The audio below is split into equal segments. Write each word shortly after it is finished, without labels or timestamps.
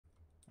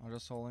I'm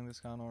just holding this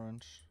guy on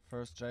orange.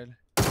 First jail.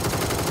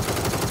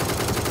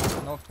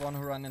 Knocked one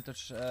who ran into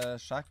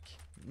shack.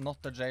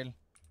 Not the jail.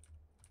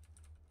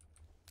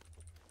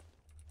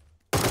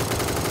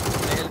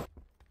 Jail.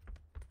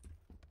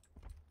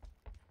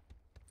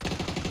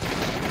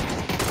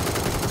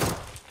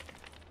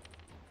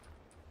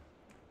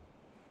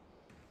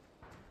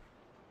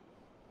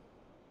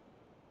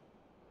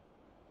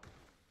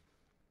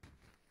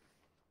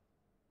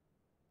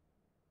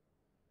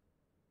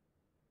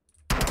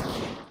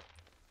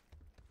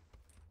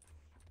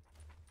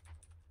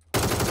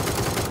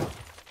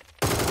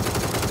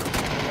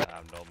 I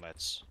have no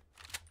meds.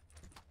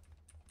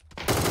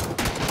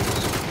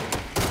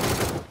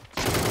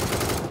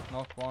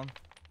 Knock one.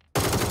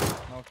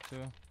 Knock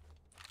two.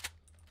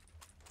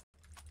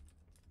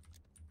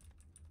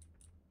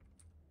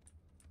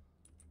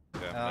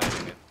 Okay, I'm Yeah.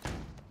 landing it.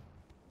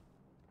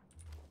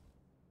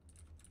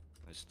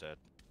 He's dead.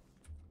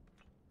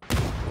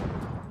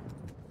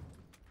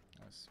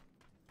 Nice.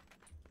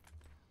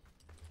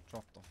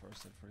 Dropped off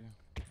first aid for you.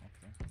 Up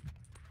there.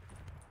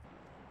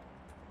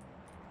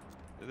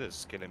 It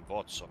is killing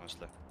bots,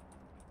 honestly.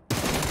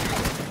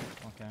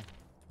 Okay,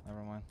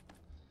 never mind.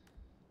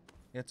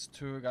 It's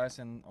two guys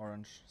in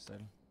orange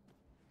still.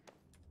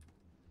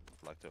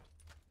 Like to.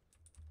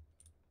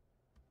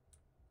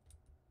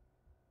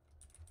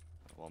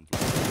 One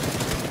black.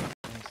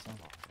 Think so.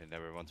 He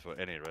never went for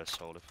any rest.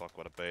 Holy fuck,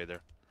 what a pay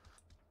there.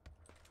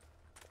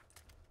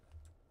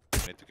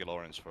 Need to kill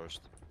orange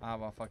first. I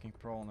have a fucking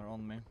proner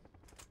on me.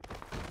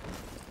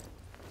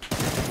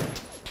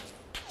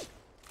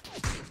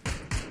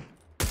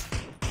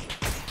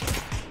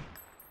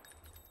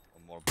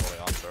 One more boy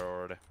under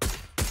already.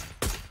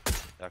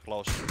 Yeah,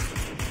 close.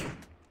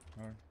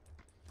 Or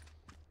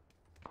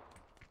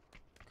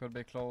could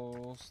be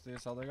close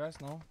these other guys,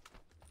 no?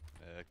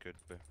 Yeah, could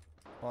be.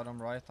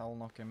 Bottom right, I will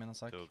knock him in a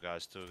sec. Two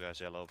guys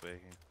yellow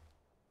peeking.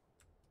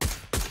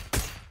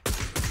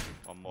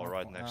 One more Oh,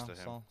 right next to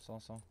him.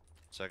 So.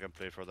 Second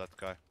play for that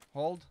guy.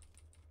 Hold.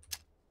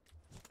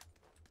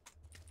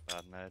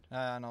 Bad nade.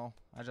 Yeah, I know.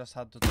 I just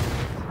had to do it.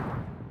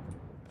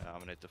 Yeah, I'm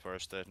gonna need the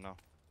first aid now.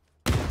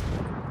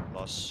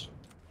 Loss.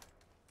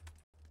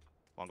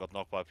 One got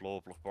knocked by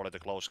blue, probably the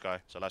close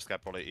guy. So last guy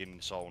probably in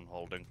zone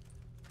holding.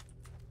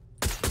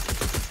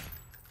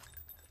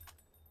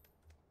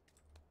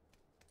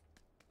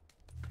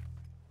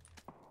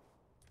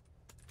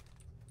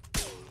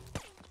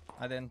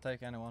 I didn't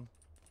take anyone.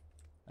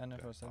 Any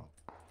Okay. first aid.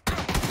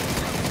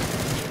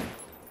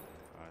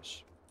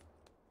 Nice.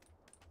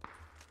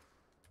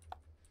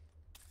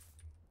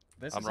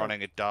 This I'm is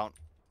running it down.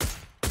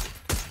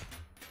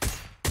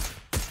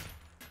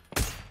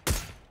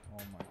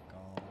 Oh my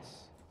god.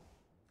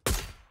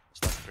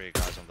 It's like 3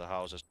 guys on the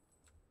houses.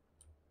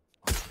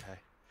 Okay.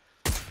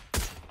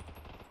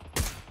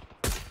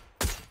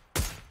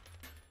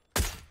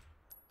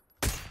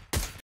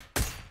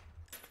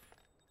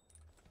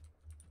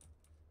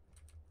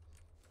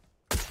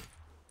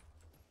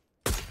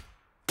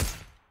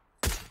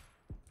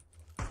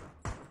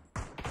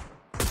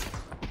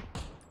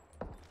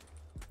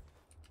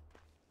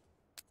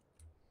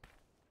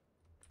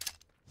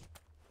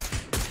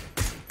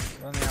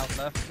 Running out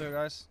left, two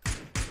guys.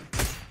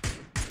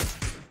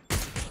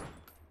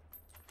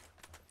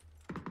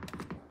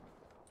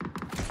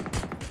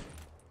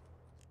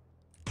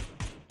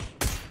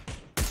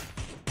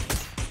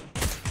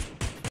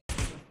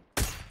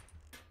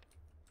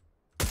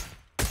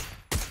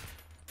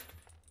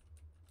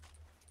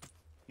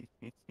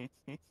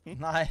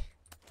 Nej.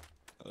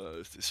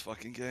 It's this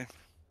fucking game.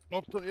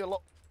 Not the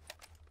yellow.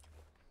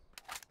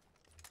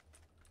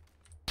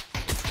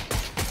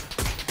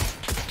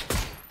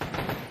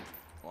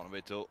 One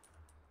v2.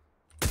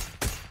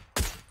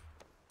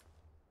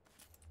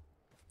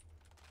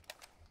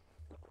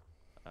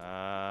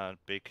 And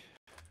big.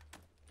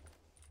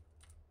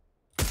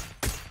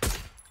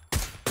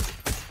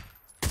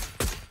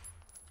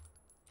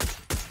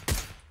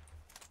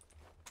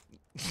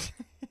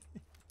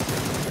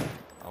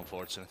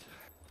 Unfortunate.